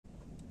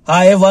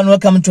Hi everyone,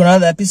 welcome to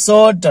another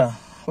episode.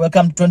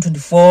 Welcome to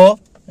 2024.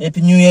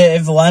 Happy New Year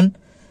everyone.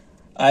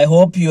 I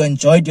hope you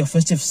enjoyed your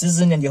festive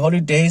season and your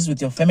holidays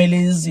with your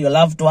families, your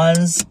loved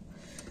ones,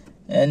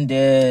 and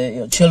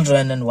your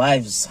children and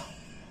wives.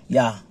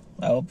 Yeah,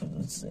 I hope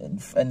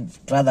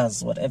and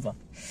brothers, whatever.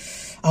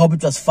 I hope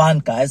it was fun,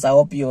 guys. I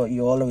hope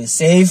you're always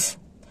safe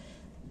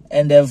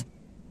and have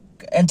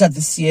entered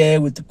this year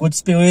with good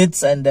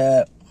spirits and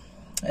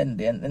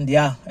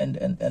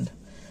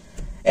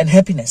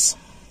happiness.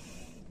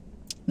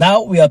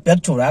 Now we are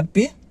back to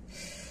rugby.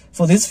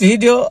 For this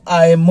video,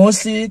 I'm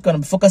mostly going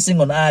to be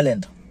focusing on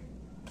Ireland.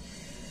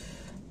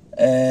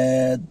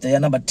 They are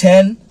number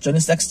 10. Johnny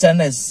Sexton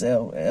has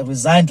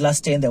resigned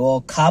last year in the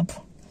World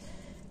Cup.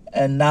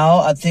 And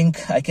now I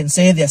think I can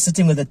say they are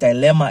sitting with a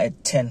dilemma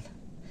at 10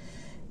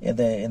 in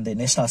the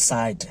national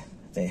side,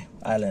 the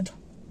Ireland.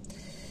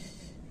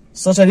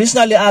 So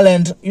traditionally,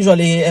 Ireland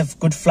usually have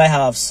good fly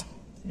halves.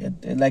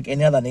 Like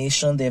any other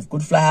nation, they have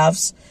good fly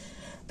halves.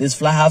 These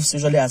fly halves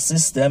usually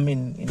assist them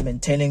in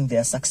maintaining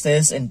their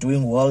success and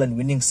doing well and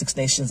winning Six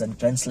Nations and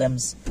Grand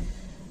Slams,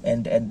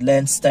 and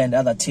Leinster and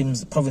other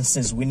teams,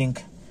 provinces winning,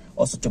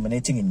 also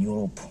dominating in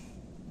Europe.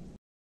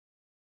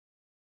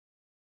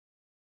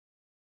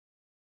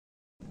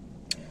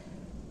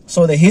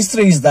 So the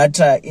history is that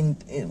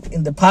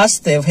in the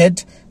past there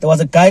was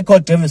a guy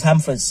called David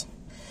Humphreys.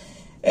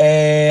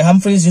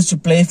 Humphreys used to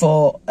play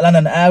for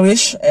London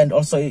Irish, and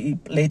also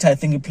later I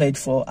think he played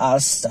for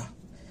Ulster,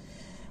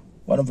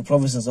 one of the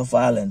provinces of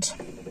Ireland.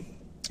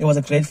 He was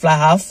a great fly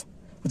half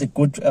with a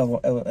good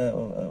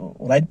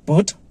right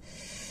boot.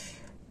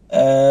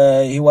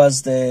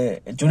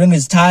 During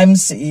his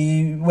times,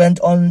 he went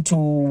on to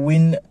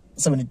win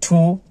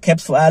 72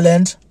 caps for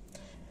Ireland.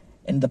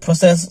 In the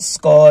process,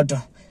 scored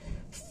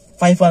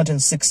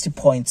 560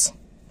 points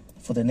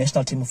for the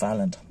national team of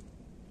Ireland.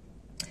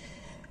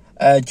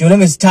 During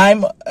his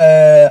time,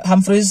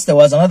 Humphreys, there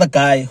was another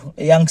guy,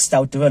 a youngster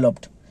who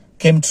developed,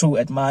 came through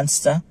at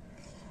Munster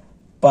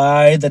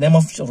by the name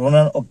of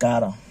Ronan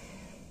O'Gara.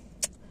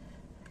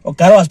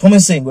 O'Gara was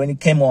promising when he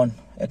came on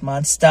at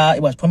Munster.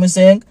 He was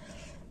promising,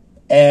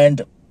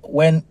 and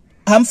when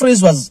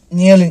Humphreys was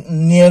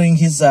nearing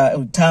his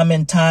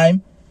retirement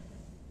time,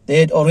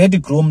 they had already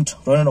groomed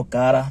Ronan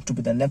O'Gara to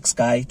be the next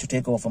guy to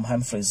take over from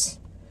Humphreys,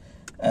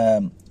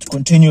 to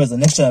continue as the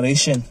next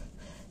generation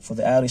for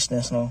the Irish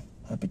national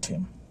rugby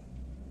team.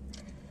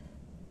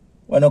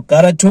 When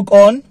O'Gara took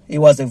on, he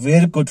was a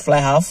very good fly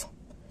half.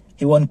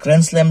 He won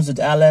Grand Slams with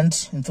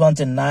Ireland in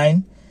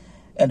 2009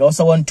 and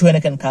also won 2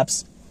 Heineken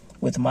Cups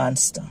with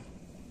Munster.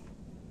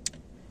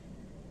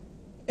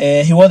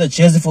 He wore the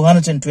jersey for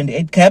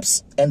 128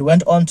 caps and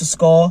went on to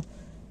score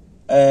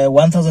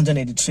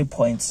 1,083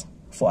 points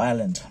for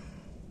Ireland.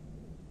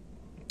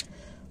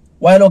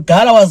 While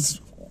O'Gara was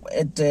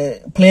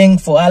playing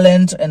for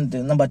Ireland and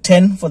number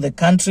 10 for the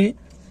country,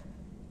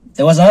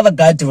 there was another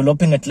guy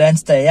developing at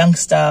Leinster, a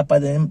youngster by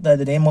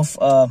the name of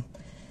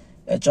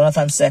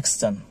Johnny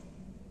Sexton.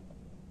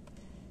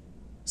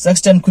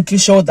 Sexton quickly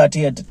showed that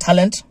he had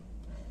talent,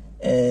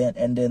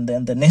 and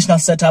then the national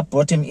setup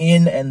brought him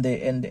in, and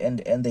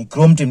they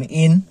groomed him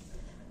in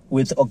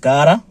with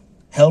O'Gara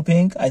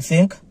helping, I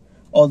think.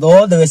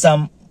 Although there were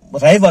some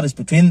rivalries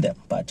between them,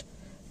 but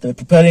they were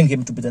preparing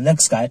him to be the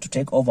next guy to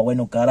take over when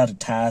O'Gara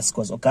retires,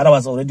 because O'Gara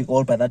was already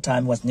old by that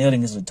time, was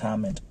nearing his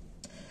retirement.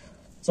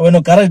 So when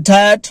O'Gara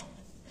retired,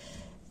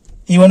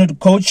 he went into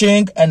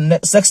coaching, and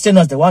Sexton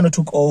was the one who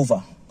took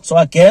over. So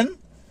again,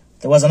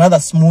 there was another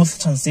smooth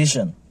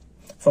transition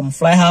from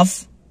fly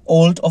half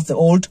of the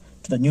old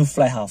to the new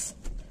fly half,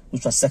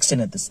 which was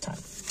Sexton at this time.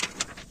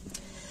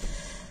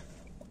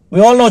 We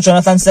all know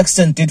Jonathan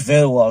Sexton did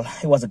very well.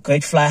 He was a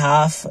great fly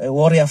half, a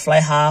warrior fly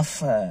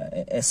half,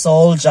 a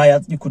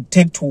soldier you could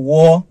take to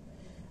war.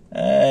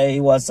 He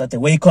was the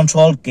way he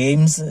controlled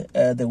games,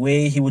 the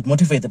way he would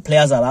motivate the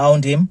players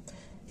around him.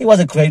 He was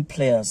a great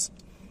player.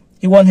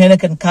 He won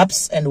Heineken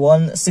Cups and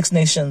won Six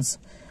Nations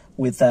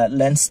with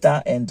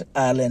Leinster and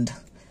Ireland,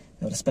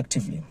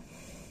 respectively.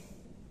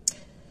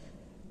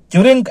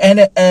 During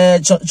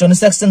Johnny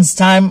Sexton's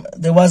time,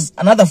 there was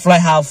another fly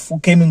half who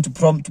came in to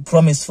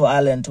promise for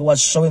Ireland, who was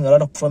showing a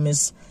lot of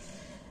promise,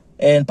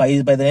 and by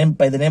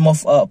the name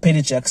of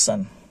Paddy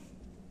Jackson.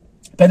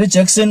 Paddy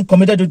Jackson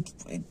committed with,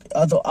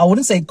 although I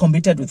wouldn't say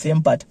committed with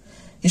him, but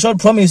he showed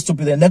promise to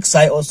be the next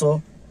guy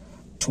also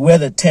to wear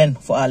the 10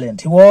 for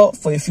Ireland. He wore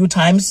for a few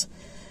times,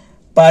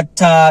 but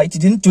he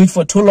didn't do it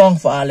for too long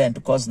for Ireland,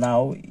 because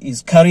now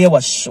his career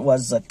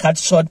was cut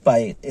short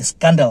by a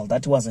scandal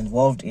that he was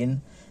involved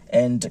in,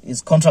 and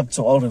his contracts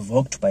were all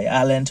revoked by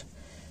Ireland,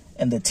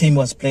 and the team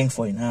was playing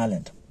for in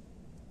Ireland.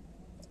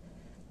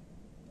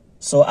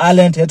 So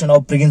Ireland had to now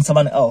bring in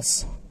someone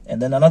else,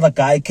 and then another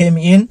guy came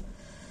in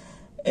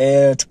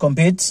to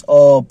compete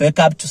or back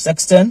up to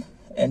Sexton,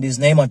 and his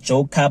name was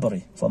Joe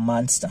Carberry from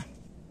Munster.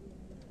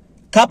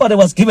 Carberry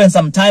was given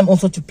some time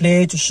also to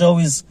play, to show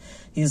his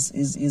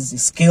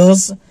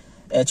skills,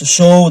 to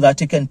show that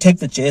he can take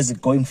the jersey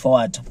going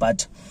forward,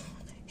 but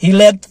he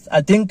lacked,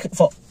 I think,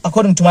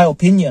 according to my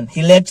opinion,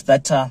 he lacked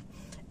that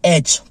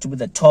edge to be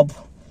the top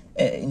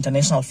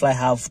international fly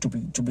half to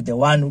be the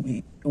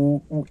one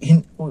who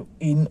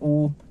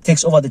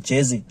takes over the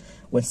jersey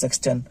when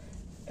Sexton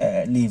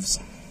leaves.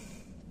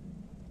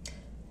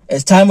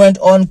 As time went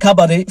on,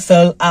 Cabaret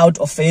fell out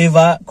of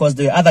favour because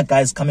there were other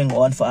guys coming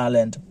on for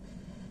Ireland.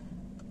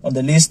 On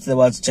the list there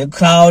was Ross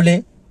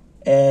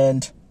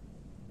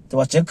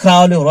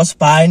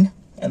Pine,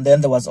 and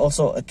then there was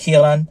also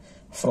Kieran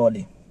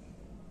Frawley.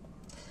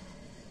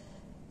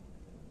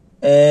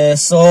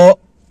 So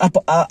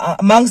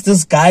amongst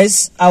these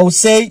guys, I would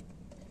say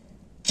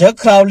Jack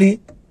Crowley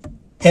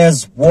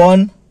has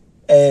won,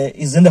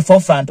 is in the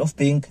forefront of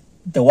being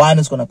the one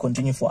who's going to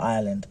continue for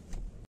Ireland.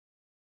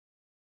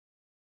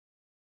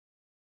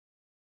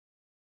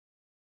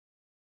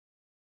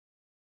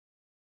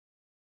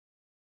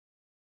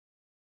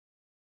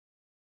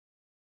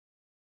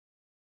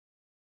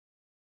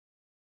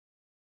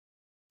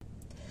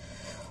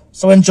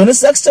 So when Johnny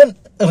Sexton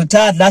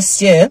retired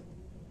last year,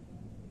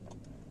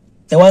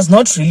 there was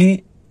not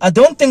really, I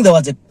don't think there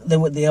is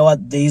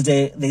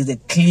a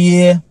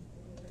clear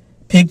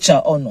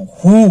picture on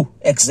who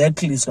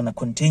exactly is going to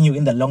continue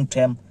in the long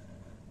term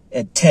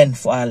at 10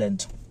 for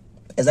Ireland.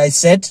 As I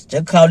said,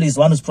 Jack Crowley is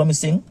one who's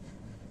promising.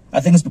 I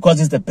think it's because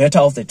he's the better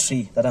of the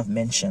three that I've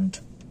mentioned.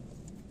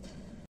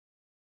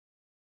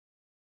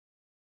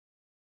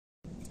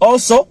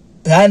 Also,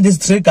 behind these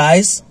three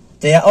guys,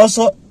 there are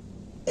also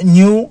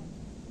new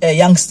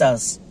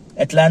youngsters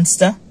at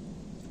Leinster.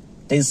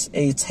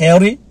 It's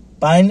Harry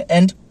Pine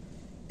and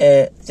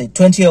the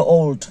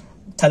 20-year-old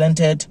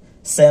talented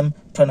Sam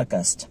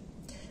Prendergast.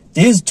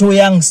 These two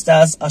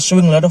youngsters are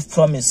showing a lot of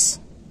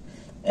promise.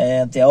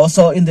 They are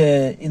also in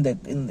the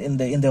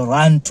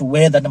run to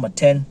wear that number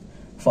 10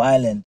 for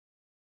Ireland.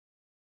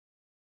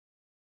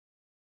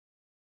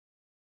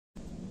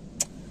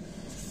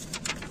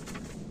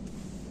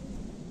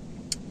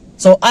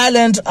 So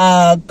Ireland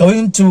are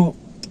going to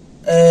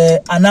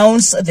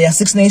announce their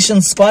Six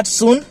Nations squad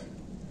soon,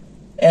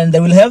 and they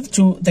will have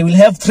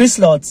 3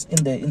 slots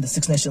in the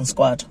Six Nations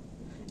squad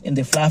in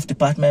the Flyhalf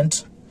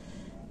department,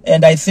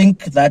 and I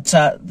think that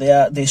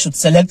they should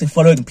select the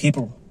following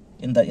people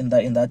in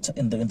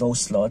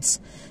those slots.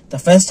 The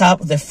first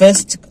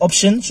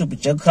option should be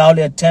Jack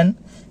Crowley at 10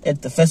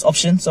 at the first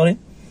option.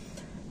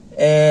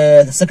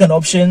 The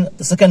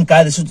second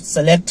guy they should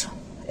select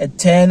at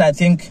 10, I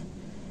think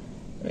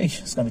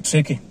it's gonna be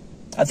tricky.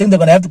 I think they're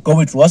gonna have to go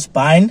with Ross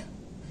Pine.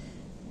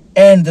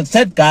 And the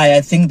third guy,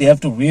 I think they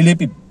have to really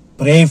be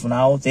brave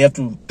now. They have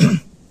to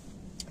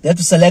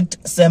select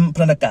Sam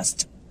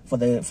Prendergast for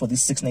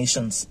these Six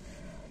Nations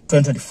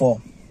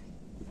 2024.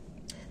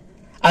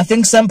 I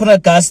think Sam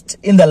Prendergast,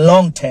 in the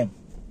long term,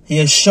 he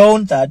has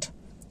shown that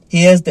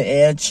he has the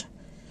edge,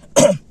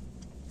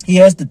 he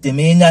has the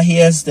demeanor, he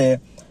has the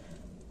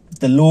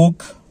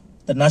look,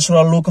 the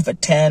natural look of a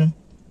 10.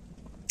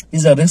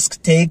 He's a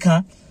risk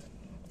taker.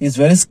 He's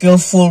very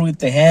skillful with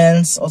the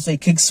hands. Also, he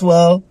kicks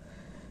well.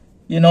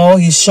 You know,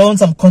 he's shown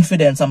some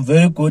confidence, some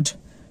very good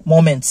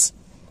moments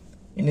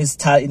in his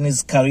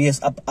careers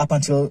up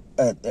until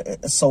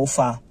so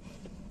far.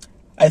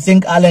 I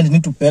think Ireland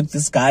need to back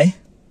this guy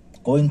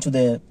going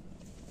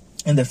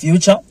in the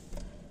future.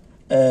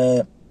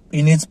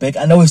 He needs back.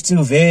 I know he's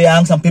still very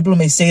young. Some people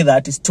may say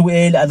that it's too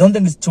early. I don't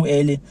think it's too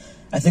early.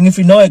 I think if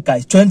you know a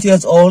guy, 20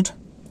 years old,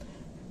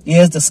 he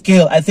has the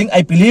skill. I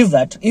believe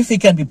that if he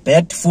can be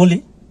backed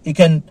fully, he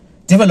can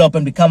develop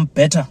and become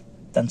better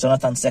than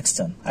Jonathan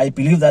Sexton. I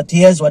believe that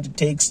he has what it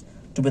takes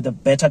to be the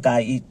better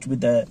guy, to be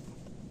the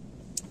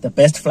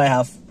best fly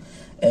half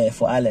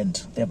for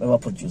Ireland they have ever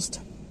produced.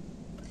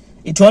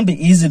 It won't be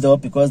easy though,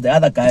 because the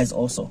other guys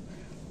also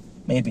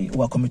maybe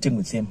who are competing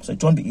with him, so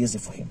it won't be easy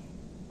for him.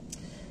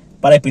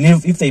 But I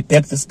believe if they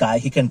back this guy,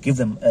 he can give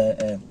them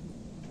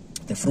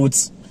the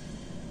fruits.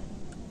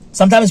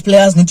 Sometimes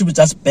players need to be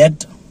just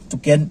backed to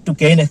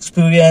gain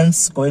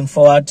experience going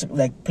forward.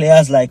 Like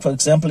players like, for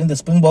example, in the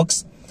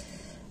Springboks,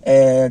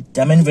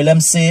 Damien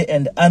Willemse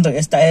and Andre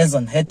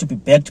Esterhuizen had to be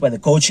backed by the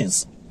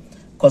coaches,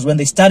 because when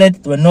they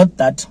started, they were not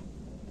that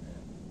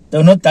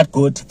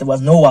good. There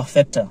was no wow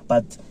factor.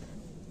 But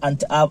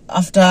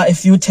after a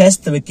few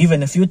tests, they were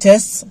given a few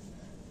tests,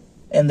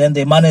 and then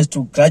they managed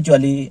to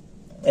gradually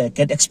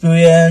get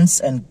experience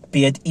and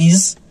be at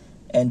ease.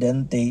 And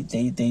then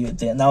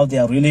now they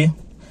are really,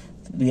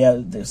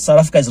 the South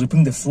Africa is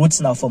reaping the fruits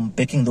now from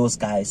backing those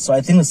guys. So I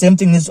think the same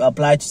thing needs to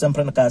apply to Sam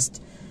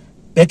Prendergast.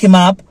 Back him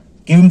up,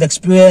 give him the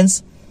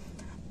experience,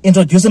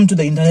 introduce him to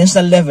the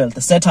international level,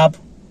 the setup,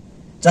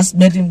 just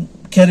make him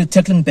carry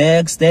tackling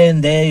bags there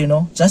and there, you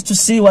know, just to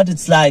see what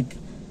it's like,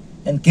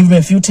 and give him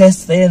a few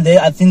tests there and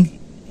there. I think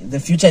the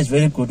future is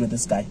very good with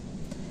this guy.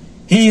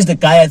 He is the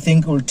guy I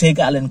think will take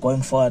Ireland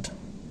going forward.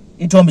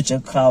 It won't be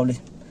Jack Crowley.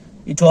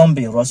 It won't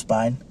be Ross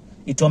Pine.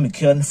 It won't be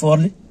Kieran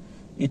Frawley.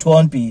 It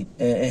won't be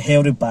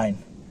Harry Pine.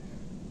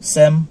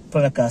 Sam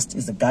Prendergast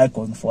is the guy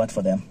going forward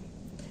for them.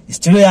 He's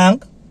still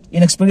young,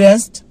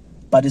 inexperienced,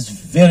 but he's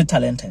very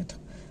talented.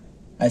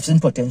 I've seen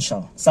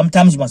potential.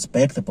 Sometimes you must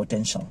back the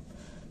potential.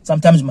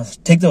 Sometimes you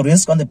must take the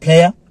risk on the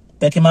player,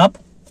 back him up.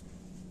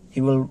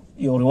 Your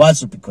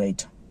rewards will be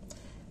great.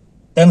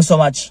 Thanks so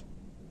much.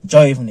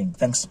 Enjoy evening.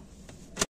 Thanks.